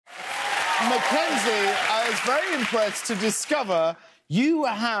Mackenzie, I was very impressed to discover you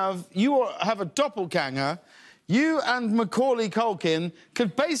have a doppelganger. You and Macaulay Culkin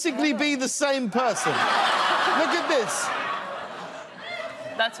could basically be the same person. Look at this.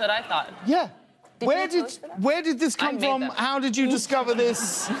 That's what I thought. Yeah. Where did this come from? How did you discover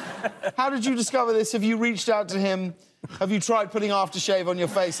this? How did you discover this? Have you reached out to him? Have you tried putting aftershave on your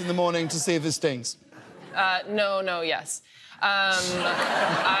face in the morning to see if it stings? No, yes.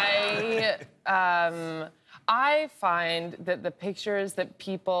 I find that the pictures that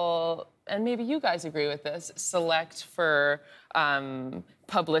people, and maybe you guys agree with this, select for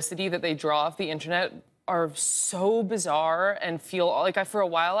publicity that they draw off the internet are so bizarre and feel like for a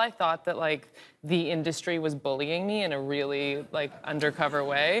while I thought that like the industry was bullying me in a really like undercover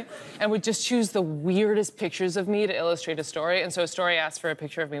way and would just choose the weirdest pictures of me to illustrate a story. And so a story asked for a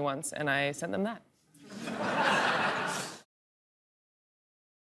picture of me once and I sent them that.